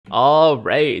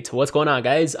Alright, what's going on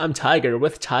guys? I'm Tiger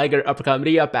with Tiger Uppercut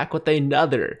Media, back with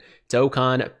another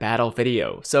Dokkan battle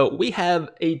video. So we have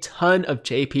a ton of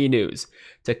JP news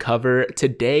to cover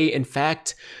today. In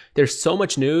fact, there's so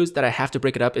much news that I have to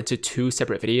break it up into two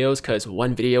separate videos because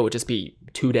one video would just be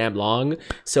too damn long.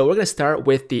 So we're going to start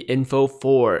with the info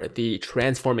for the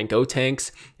transforming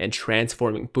Gotenks and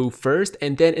transforming Boo first,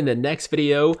 and then in the next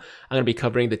video I'm going to be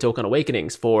covering the Dokkan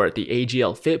Awakenings for the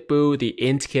AGL Fit Boo, the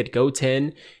Int Kid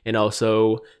Goten, and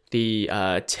also the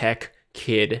Tech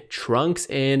Kid Trunks.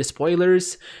 And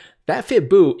spoilers, that Fit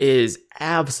Boo is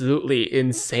absolutely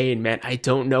insane, man. I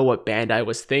don't know what Bandai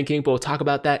was thinking, but we'll talk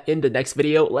about that in the next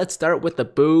video. Let's start with the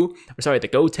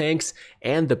Gotenks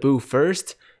and the Boo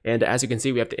first. And as you can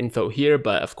see, we have the info here,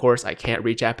 but of course I can't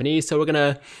read Japanese, so we're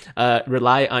gonna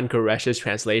rely on Goresh's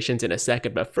translations in a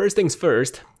second. But first things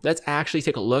first, let's actually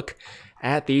take a look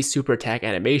at these super attack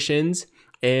animations.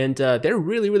 And they're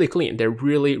really clean. They're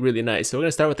really nice. So we're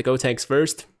gonna start with the Gotenks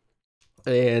first.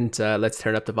 And let's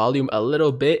turn up the volume a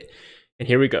little bit, and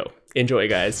here we go. Enjoy,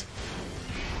 guys.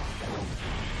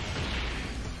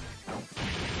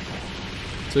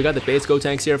 So we got the base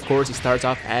Gotenks here. Of course, he starts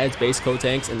off as base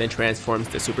Gotenks and then transforms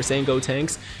to Super Saiyan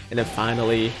Gotenks, and then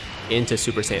finally into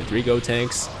Super Saiyan 3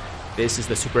 Gotenks. This is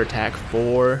the super attack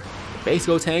for the base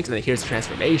Gotenks, and then here's the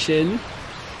transformation.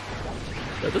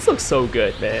 Yo, this looks so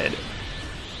good, man.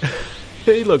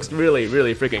 He looks really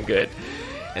freaking good.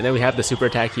 And then we have the super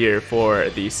attack here for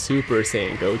the Super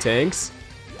Saiyan Gotenks.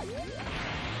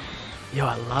 Yo,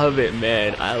 I love it,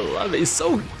 man. I love it. It's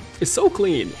so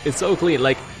clean. It's so clean.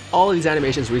 Like, all of these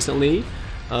animations recently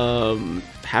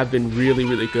have been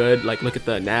really good. Like, look at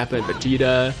the Nappa and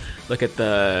Vegeta. Look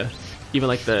at even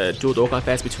like the dual Dokkan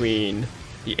Fest between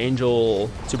the Angel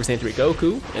Super Saiyan 3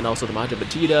 Goku and also the Majin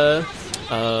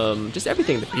Vegeta. Just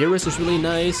everything. The Beerus is really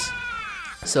nice.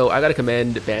 So I gotta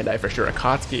commend Bandai for sure.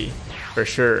 Akatsuki for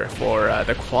sure for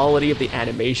the quality of the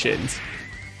animations.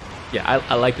 Yeah,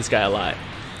 I like this guy a lot.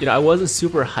 You know, I wasn't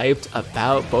super hyped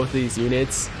about both of these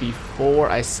units before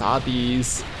I saw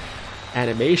these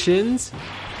animations,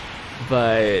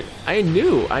 but I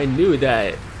knew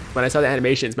that when I saw the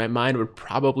animations, my mind would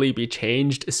probably be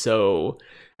changed. So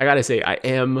I gotta say, I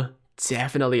am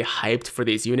definitely hyped for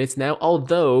these units now.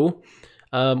 Although,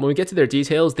 when we get to their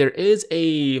details, there is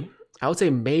I would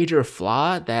say major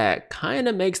flaw that kind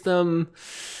of makes them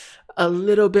a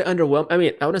little bit underwhelming. I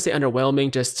mean, I wouldn't say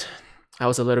underwhelming, just I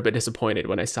was a little bit disappointed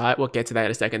when I saw it. We'll get to that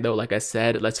in a second though. Like I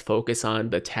said, let's focus on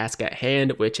the task at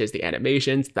hand, which is the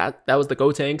animations. That was the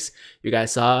Gotenks you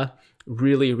guys saw.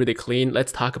 Really clean.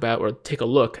 Let's talk about or take a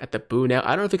look at the Boo now.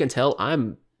 I don't know if you can tell,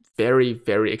 I'm very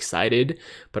excited,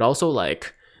 but also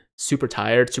like super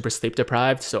tired, super sleep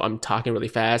deprived, so I'm talking really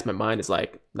fast. My mind is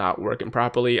like not working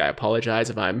properly. I apologize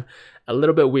if I'm a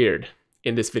little bit weird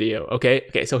in this video.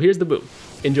 Okay, so here's the Boo.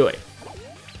 Enjoy.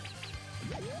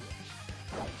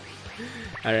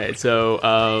 Alright, so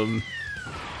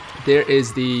there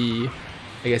is the,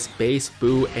 I guess, base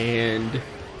Boo and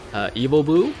evil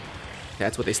Boo.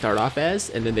 That's what they start off as,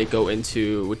 and then they go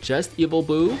into just evil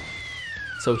Boo.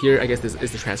 So here, I guess, this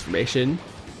is the transformation.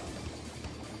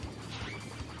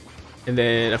 And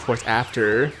then, of course,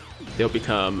 after, they'll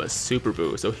become Super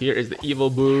Boo. So here is the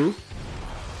evil Boo.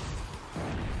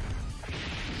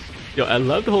 Yo, I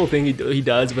love the whole thing he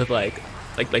does with like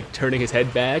turning his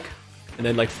head back and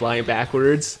then like flying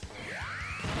backwards.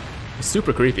 It's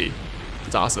super creepy.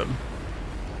 It's awesome.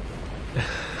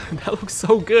 That looks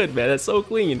so good, man. That's so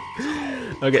clean.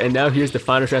 Okay, and now here's the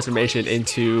final transformation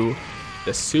into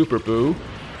the Super Boo.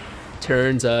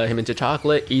 Turns him into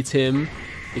chocolate, eats him,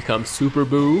 becomes Super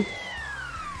Boo.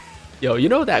 Yo, you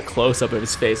know that close-up of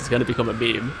his face is gonna become a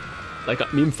meme.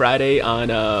 Like Meme Friday on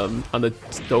the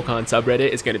Dokkan subreddit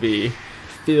is gonna be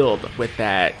filled with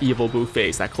that evil Boo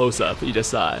face, that close-up you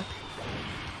just saw.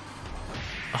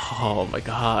 Oh my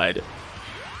god.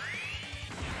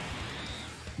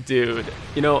 Dude,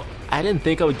 you know, I didn't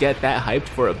think I would get that hyped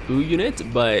for a Boo unit,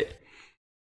 but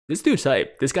this dude's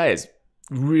hype. This guy is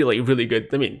really good.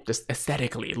 I mean, just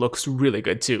aesthetically looks really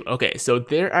good too. Okay, so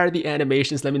there are the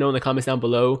animations. Let me know in the comments down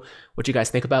below what you guys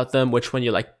think about them, which one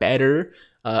you like better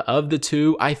of the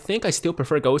two. I think I still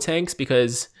prefer Gotenks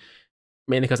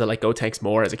mainly because I like Gotenks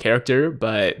more as a character,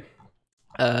 but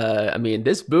I mean,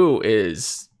 this Boo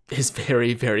is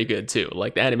very good too.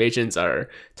 Like, the animations are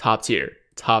top tier,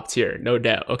 no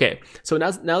doubt. Okay, so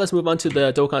now let's move on to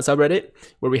the Dokkan subreddit,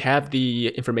 where we have the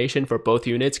information for both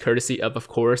units, courtesy of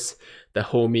course, the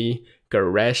homie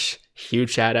Goresh. Huge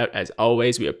shout out as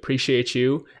always. We appreciate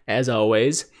you as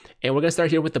always. And we're gonna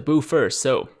start here with the Boo first.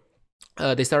 So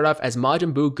They start off as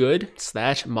Majin Buu Good /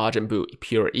 Majin Buu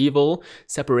Pure Evil,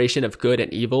 separation of good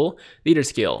and evil. Leader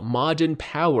skill, Majin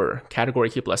Power, category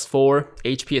key +4,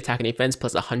 HP attack and defense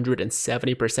plus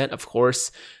 170%. Of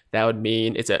course, that would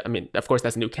mean of course,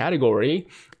 that's a new category.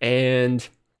 And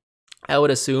I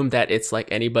would assume that it's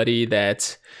like anybody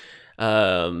that,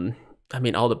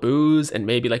 all the Boos and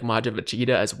maybe like Majin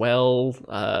Vegeta as well.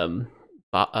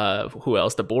 Who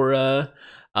else? Deborah.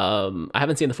 I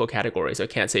haven't seen the full category, so I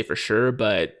can't say for sure,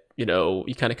 but you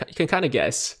can kind of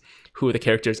guess who the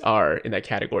characters are in that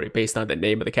category based on the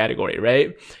name of the category,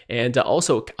 right? And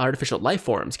also artificial life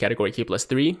forms, category key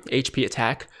 +3, HP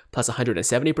attack plus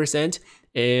 170%,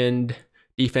 and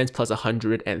defense plus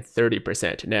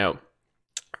 130%. Now,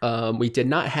 we did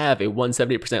not have a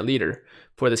 170% leader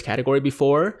for this category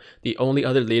before. The only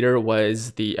other leader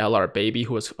was the LR Baby,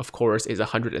 who is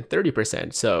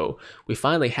 130%. So we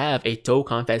finally have a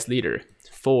Dokkan Fest leader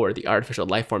for the artificial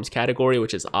life forms category,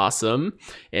 which is awesome.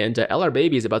 And LR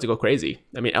Baby is about to go crazy.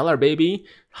 LR Baby,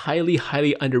 highly,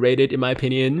 highly underrated in my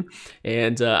opinion.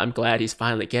 And I'm glad he's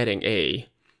finally getting a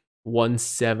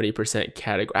 170%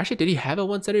 category. Actually, did he have a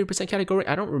 170% category?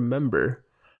 I don't remember.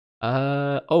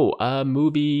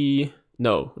 Movie.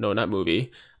 No, not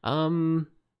movie.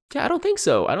 Yeah, I don't think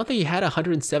so. I don't think he had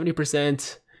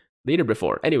 170% leader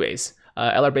before. Anyways,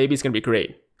 LR Baby is gonna be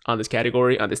great on this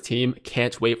category, on this team.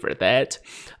 Can't wait for that.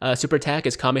 Super attack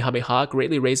is Kamehameha,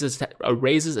 greatly raises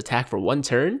attack for 1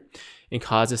 turn and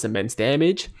causes immense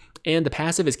damage. And the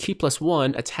passive is Ki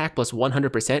 +1, attack plus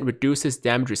 100%, reduces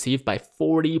damage received by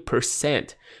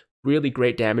 40%. Really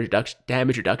great damage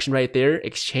reduction right there.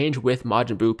 Exchange with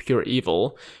Majin Buu Pure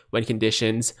Evil when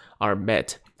conditions are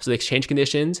met. So the exchange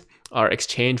conditions are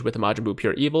exchange with Majin Buu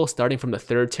Pure Evil starting from the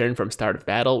 3rd turn from start of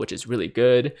battle, which is really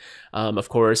good. Of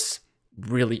course,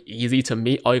 really easy to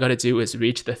meet. All you gotta do is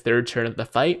reach the 3rd turn of the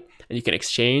fight and you can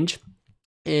exchange.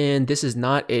 And this is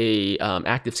not a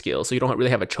active skill, so you don't really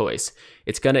have a choice.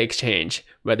 It's gonna exchange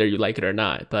whether you like it or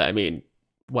not. But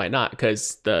why not?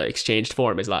 Because the exchanged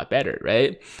form is a lot better,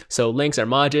 right? So links are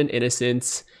Majin,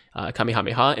 Innocence,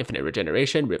 Kamehameha, Infinite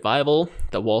Regeneration, Revival,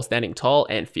 The Wall Standing Tall,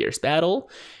 and Fierce Battle.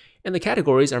 And the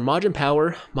categories are Majin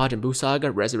Power, Majin Buu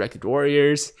Saga, Resurrected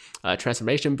Warriors,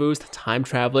 Transformation Boost, Time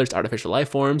Travelers, Artificial Life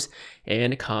Forms,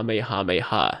 and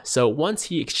Kamehameha. So once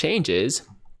he exchanges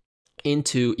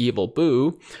into Evil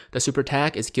Buu, the super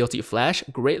attack is Guilty Flash,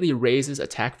 greatly raises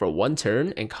attack for 1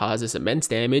 turn and causes immense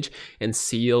damage and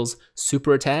seals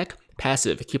super attack.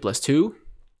 Passive, Ki +2,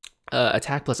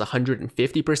 attack plus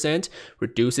 150%,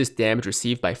 reduces damage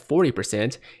received by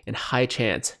 40%, and high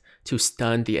chance to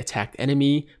stun the attacked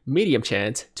enemy, medium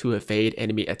chance to evade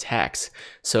enemy attacks.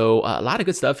 So a lot of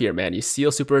good stuff here, man. You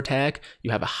seal super attack,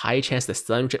 you have a high chance to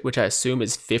stun, which I assume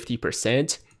is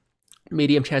 50%.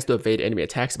 Medium chance to evade enemy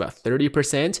attacks, about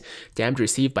 30%. Damage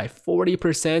received by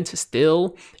 40%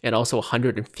 still, and also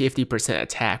 150%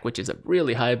 attack, which is a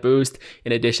really high boost,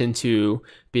 in addition to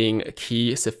being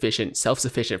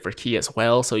self-sufficient for ki as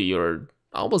well. So you're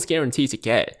almost guaranteed to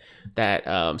get that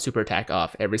super attack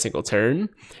off every single turn.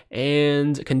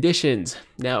 And conditions.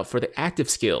 Now, for the active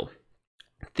skill,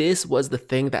 this was the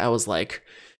thing that I was like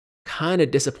kind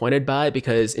of disappointed by,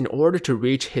 because in order to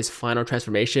reach his final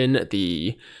transformation,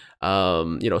 the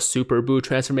Super Buu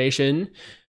transformation,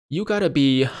 you gotta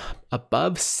be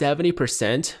above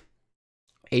 70%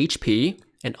 HP,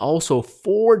 and also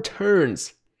 4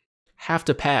 turns have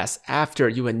to pass after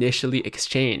you initially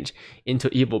exchange into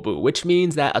Evil Buu, which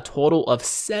means that a total of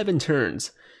 7 turns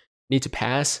need to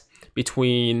pass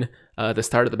between the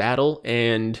start of the battle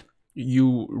and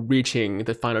you reaching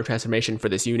the final transformation for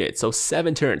this unit. So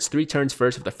 7 turns, 3 turns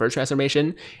first of the first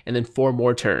transformation, and then 4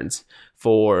 more turns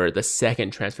for the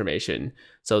second transformation.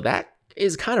 So that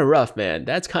is kind of rough, man.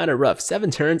 That's kind of rough.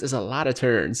 7 turns is a lot of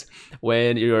turns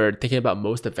when you're thinking about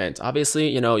most events. Obviously,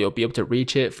 you'll be able to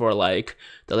reach it for like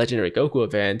the Legendary Goku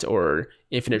event or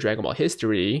Infinite Dragon Ball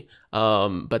History.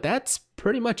 But that's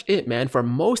pretty much it, man. For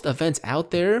most events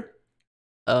out there,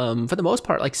 for the most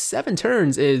part, like 7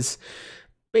 turns is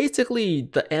basically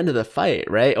the end of the fight,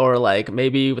 right? Or like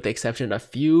maybe with the exception of a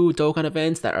few Dokkan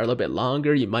events that are a little bit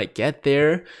longer, you might get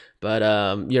there, but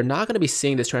you're not going to be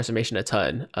seeing this transformation a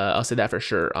ton. I'll say that for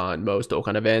sure on most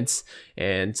Dokkan events,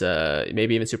 and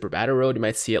maybe even Super Battle Road, you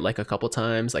might see it like a couple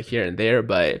times, like here and there,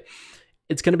 but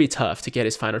it's going to be tough to get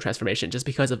his final transformation just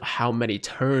because of how many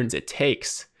turns it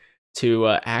takes to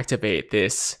activate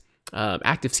this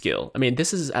active skill. I mean,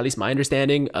 this is at least my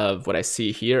understanding of what I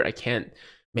see here. I can't,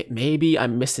 maybe I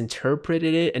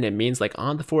misinterpreted it and it means like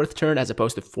on the 4th turn as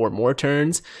opposed to 4 more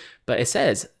turns, but it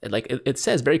says, like, it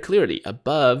says very clearly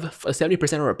above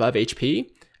 70% or above HP,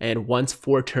 and once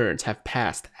 4 turns have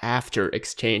passed after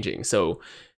exchanging. So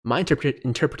my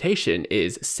interpretation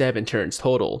is 7 turns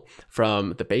total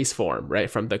from the base form, right?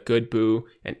 From the good Boo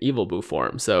and evil Boo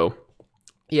form. So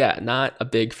yeah, not a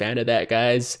big fan of that,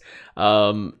 guys.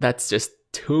 That's just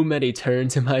too many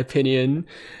turns in my opinion.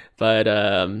 But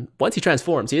once he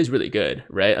transforms, he is really good,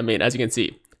 right? I mean, as you can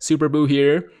see, Super Boo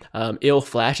here, Ill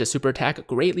Flash, a super attack,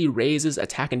 greatly raises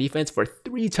attack and defense for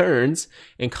 3 turns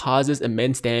and causes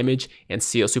immense damage and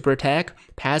Seal super attack.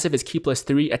 Passive is Ki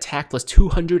 +3, attack plus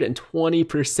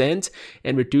 220%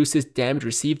 and reduces damage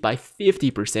received by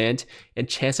 50% and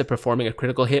chance of performing a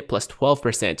critical hit plus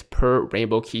 12% per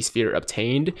Rainbow Key Sphere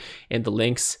obtained. And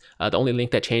the only link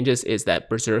that changes is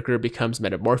that Berserker becomes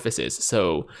Metamorphosis.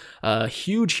 So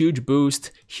huge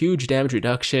boost, huge damage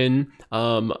reduction,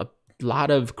 a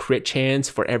lot of crit chance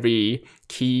for every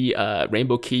key,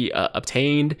 rainbow key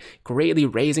obtained, greatly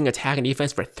raising attack and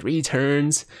defense for 3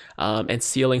 turns, and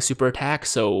sealing super attack.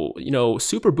 So, you know,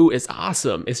 Super Boo is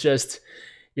awesome. It's just,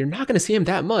 you're not going to see him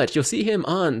that much. You'll see him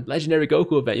on Legendary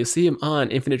Goku event. You'll see him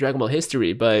on Infinite Dragon Ball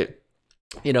History. But,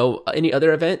 you know, any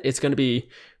other event, it's going to be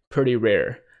pretty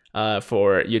rare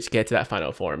for you to get to that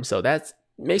final form. So that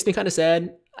makes me kind of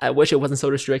sad. I wish it wasn't so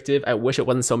restrictive. I wish it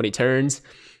wasn't so many turns.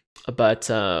 But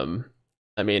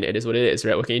I mean, it is what it is,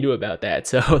 right? What can you do about that?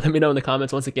 So let me know in the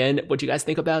comments once again what you guys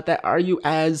think about that. Are you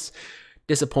as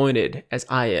disappointed as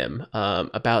I am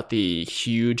about the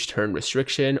huge turn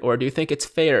restriction, or do you think it's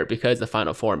fair because the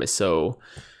final form is so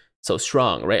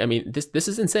strong, right? I mean, this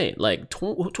is insane. Like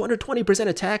 220%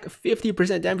 attack,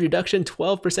 50% damage reduction,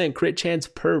 12% crit chance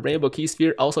per Rainbow Key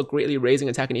Sphere, also greatly raising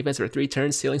attack and defense for 3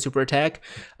 turns, sealing super attack.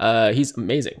 He's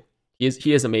amazing.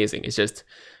 He is amazing. It's just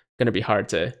gonna be hard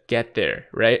to get there,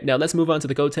 right? Now let's move on to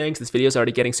the Gotenks. This video is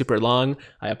already getting super long.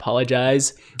 I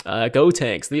apologize.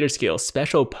 Gotenks, leader skill,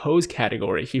 special pose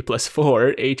category, Ki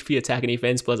 +4, HP attack and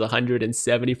defense plus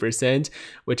 170%,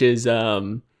 which is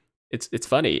it's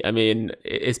funny. I mean,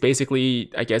 it's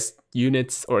basically, I guess,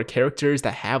 units or characters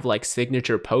that have like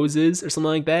signature poses or something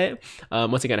like that.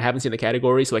 Once again, I haven't seen the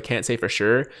category, so I can't say for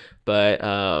sure, but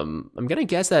I'm gonna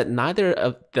guess that neither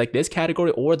of like this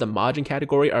category or the Majin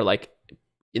category are like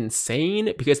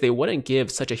insane, because they wouldn't give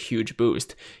such a huge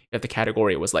boost if the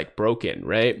category was like broken,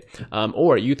 right?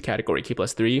 Or youth category, Ki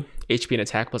 +3, HP and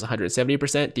attack plus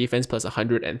 170%, defense plus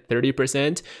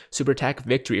 130%, super attack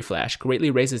victory flash,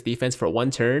 greatly raises defense for 1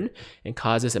 turn and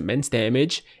causes immense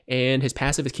damage, and his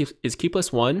passive is Ki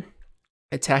 +1,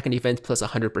 attack and defense plus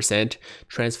 100%,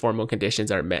 transform when conditions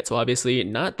are met. So obviously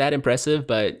not that impressive,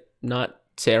 but not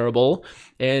terrible.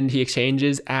 And he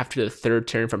exchanges after the 3rd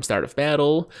turn from start of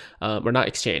battle, or not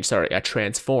exchange, sorry,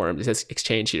 transform. It says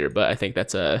exchange here, but I think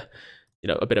that's a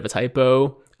bit of a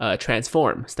typo.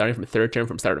 Transform, starting from 3rd turn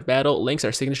from start of battle. Links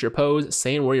are signature pose,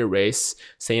 Saiyan warrior race,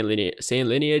 Saiyan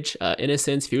lineage,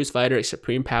 innocence, fierce fighter,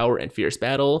 supreme power, and fierce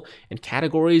battle. And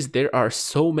categories, there are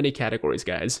so many categories,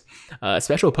 guys.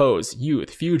 Special pose, youth,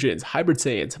 fusions, hybrid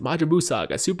Saiyans, Majin Buu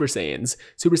Saga, Super Saiyans,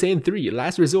 Super Saiyan 3,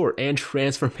 last resort, and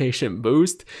transformation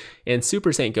boost. And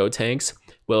Super Saiyan Gotenks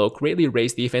will greatly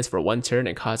raise defense for 1 turn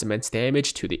and cause immense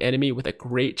damage to the enemy with a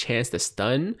great chance to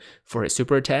stun for his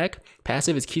super attack.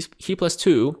 Passive is Ki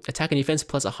 +2, attack and defense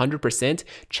plus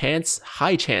 100%,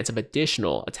 high chance of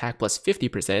additional attack plus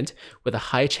 50%, with a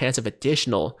high chance of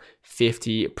additional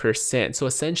 50%. So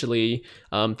essentially,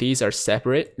 these are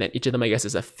separate, and each of them, I guess,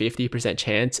 is a 50%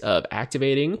 chance of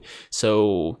activating.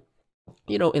 So,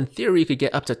 you know, in theory, you could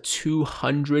get up to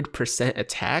 200%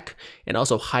 attack and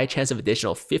also high chance of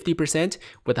additional 50%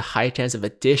 with a high chance of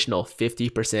additional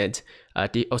 50%.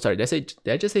 Did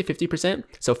I just say 50%?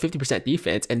 So 50%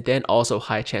 defense, and then also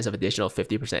high chance of additional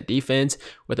 50% defense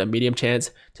with a medium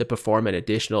chance to perform an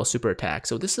additional super attack.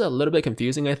 So this is a little bit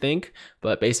confusing, I think,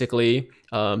 but basically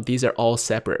these are all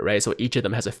separate, right? So each of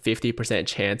them has a 50%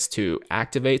 chance to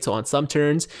activate. So on some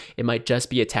turns, it might just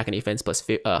be attack and defense plus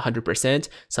 100%.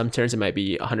 Some turns it might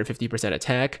be 150%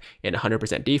 attack and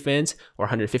 100% defense, or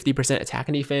 150% attack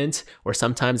and defense, or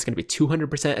sometimes it's going to be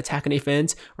 200% attack and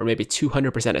defense, or maybe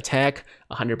 200% attack,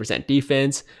 100%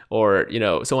 defense, or, you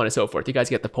know, so on and so forth. You guys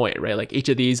get the point, right? Like each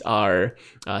of these are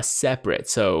separate,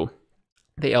 so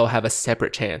they all have a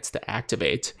separate chance to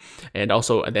activate, and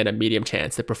also then a medium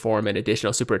chance to perform an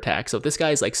additional super attack. So if this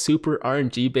guy is like super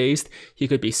RNG based, he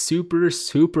could be super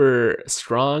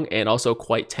strong and also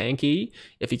quite tanky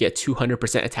if you get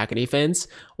 200% attack and defense,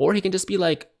 or he can just be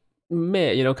like,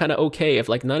 meh, you know, kind of okay if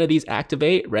like none of these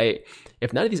activate, right?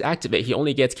 If none of these activate, he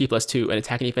only gets Ki +2 and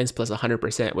attack and defense plus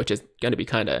 100%, which is going to be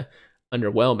kind of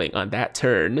underwhelming on that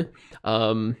turn.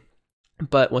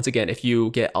 But once again, if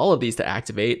you get all of these to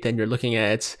activate, then you're looking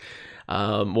at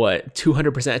what,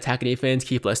 200% attack and defense,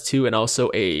 key +2, and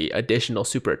also a additional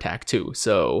super attack too.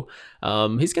 So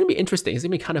he's gonna be interesting. He's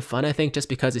gonna be kind of fun, I think, just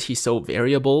because he's so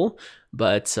variable.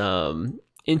 But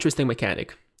interesting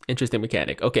mechanic. Interesting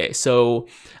mechanic. Okay, so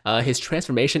his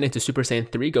transformation into Super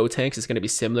Saiyan 3 Gotenks is going to be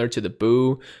similar to the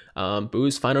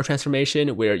Boo's final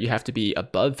transformation, where you have to be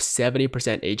above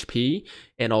 70% HP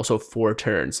and also 4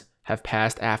 turns have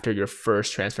passed after your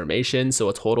first transformation, so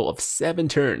a total of 7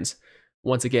 turns.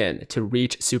 Once again, to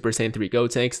reach Super Saiyan 3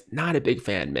 Gotenks. Not a big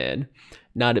fan, man.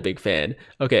 Not a big fan.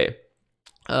 Okay.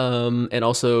 And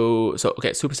also,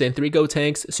 okay, Super Saiyan 3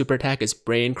 Gotenks, super attack is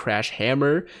Brain Crash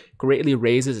Hammer, greatly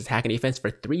raises attack and defense for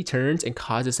 3 turns and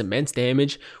causes immense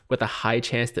damage with a high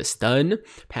chance to stun.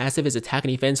 Passive is attack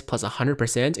and defense plus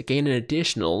 100%, gain an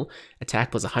additional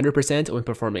attack plus 100% when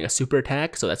performing a super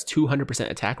attack, so that's 200%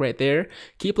 attack right there.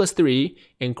 Key +3,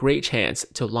 and great chance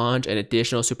to launch an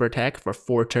additional super attack for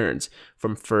 4 turns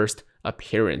from first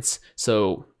appearance.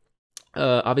 So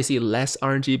obviously less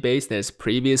RNG based than its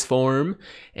previous form,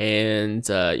 and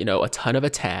you know, a ton of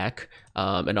attack,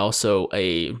 and also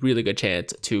a really good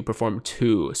chance to perform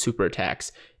 2 super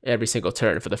attacks every single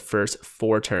turn for the first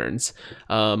 4 turns.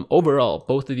 Overall,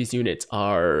 both of these units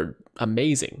are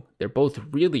amazing. They're both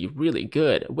really, really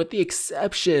good, with the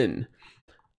exception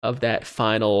of that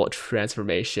final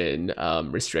transformation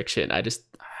restriction.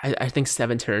 I think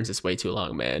 7 turns is way too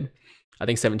long, man. I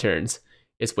think 7 turns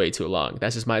is way too long.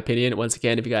 That's just my opinion. Once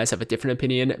again, if you guys have a different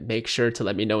opinion, make sure to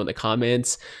let me know in the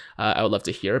comments. I would love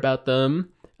to hear about them.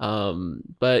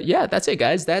 But yeah, that's it,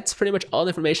 guys. That's pretty much all the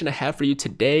information I have for you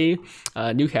today.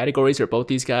 New categories for both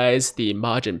these guys, the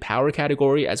Majin Power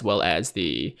category as well as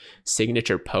the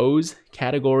Signature Pose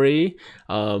category.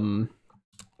 And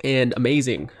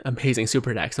amazing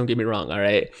super attacks, don't get me wrong, all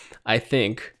right? I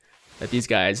think that these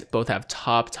guys both have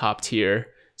top tier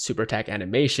super attack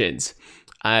animations.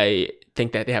 I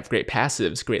think that they have great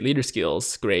passives, great leader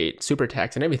skills, great super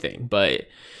attacks and everything, but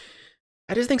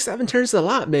I just think 7 turns is a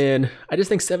lot, man. I just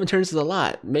think 7 turns is a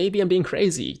lot. Maybe I'm being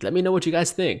crazy. Let me know what you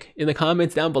guys think in the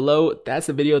comments down below. That's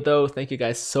the video though. Thank you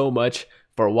guys so much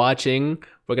for watching.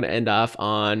 We're gonna end off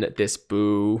on this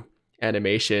Boo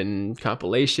animation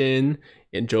compilation.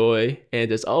 Enjoy,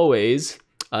 and as always,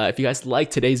 if you guys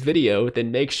like today's video,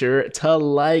 then make sure to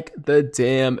like the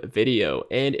damn video.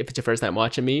 And if it's your first time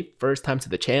watching me, first time to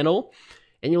the channel,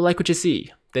 and you like what you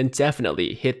see, then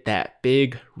definitely hit that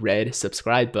big red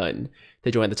subscribe button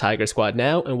to join the Tiger Squad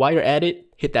now. And while you're at it,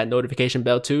 hit that notification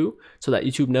bell too, so that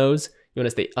YouTube knows you want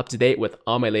to stay up to date with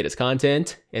all my latest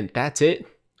content. And that's it.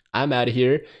 I'm out of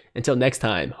here. Until next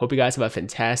time, hope you guys have a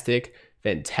fantastic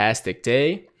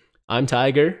day. I'm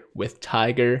Tiger with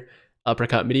Tiger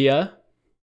Uppercut Media,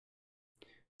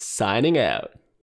 signing out.